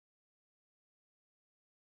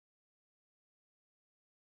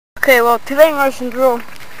Okay, well, today Martian drill, I'm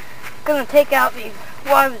gonna take out these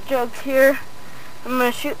water jugs here. I'm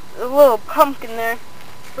gonna shoot a little pumpkin there.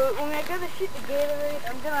 But when I go to shoot the Gatorade,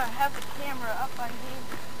 I'm gonna have the camera up on these.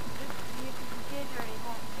 The Gatorade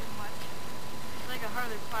won't do much. It's like a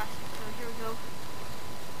harder plastic, so here we go.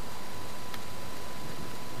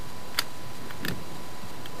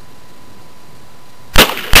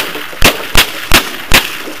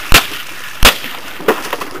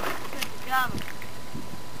 Got 'em.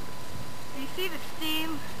 You see the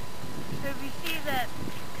steam? So if you see that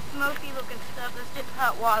smoky looking stuff, that's just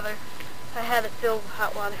hot water. I had it filled with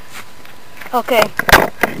hot water. Okay,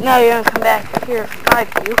 now you're going to come back here for my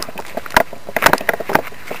view.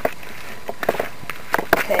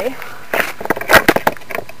 Okay.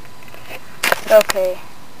 Okay.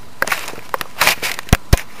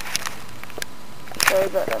 Sorry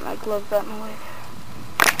about that, my glove got in the way.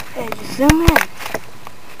 Hey, just zoom in.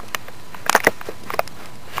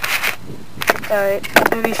 Alright,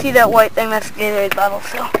 if you see that white thing, that's the Gatorade bottle,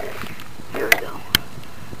 so here we go.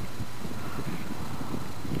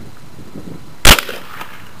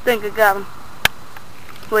 Think I got him.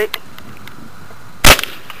 Wait.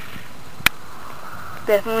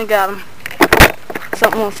 Definitely got him.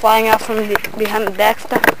 Something was flying out from behind the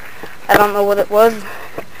backstop. I don't know what it was.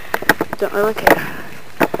 Don't really care.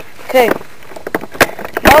 Okay.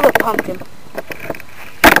 Now the pumpkin.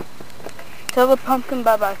 Tell the pumpkin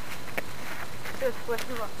bye-bye. Just wish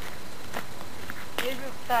you luck. Maybe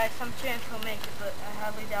if die, some chance he'll make it, but I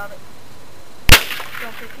hardly doubt it.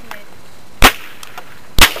 Don't think he made it.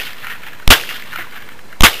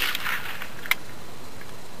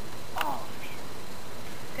 Oh man.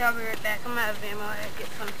 Okay, I'll be right back. I'm out of ammo. I gotta get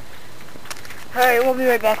some. Alright, we'll be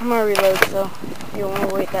right back. I'm gonna reload, so you don't want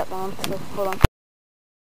to wait that long, so hold on.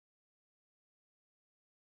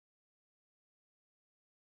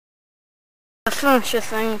 Let's finish this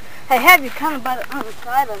thing. I have you kind of by the other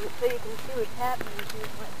side of it so you can see what's happening and see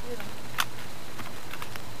what's shooting.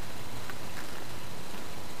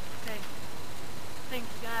 Okay. I think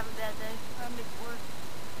he's gonna have a bad day. I'll make it work.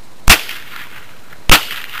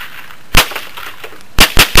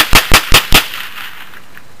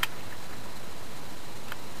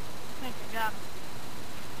 I think I got him.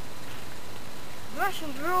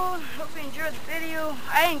 Russian drill. Hope you enjoyed the video.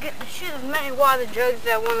 I didn't get to shoot as many water jugs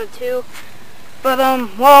as I wanted to. But,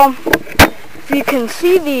 well, you can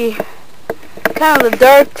see the, kind of the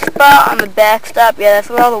dark spot on the backstop. Yeah, that's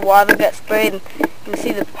where all the water got sprayed. And you can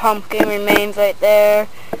see the pumpkin remains right there.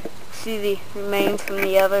 See the remains from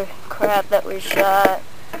the other crap that we shot.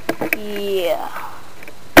 Yeah.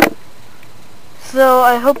 So,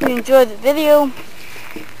 I hope you enjoyed the video.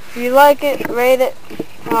 If you like it, rate it.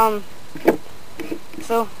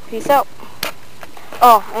 So, peace out.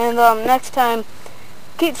 Oh, and, next time,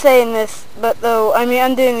 keep saying this, but though, I mean,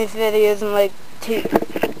 I'm doing these videos in like 2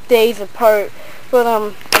 days apart, but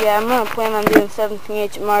yeah, I'm gonna plan on doing 17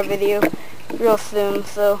 HMR video real soon,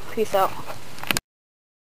 so peace out.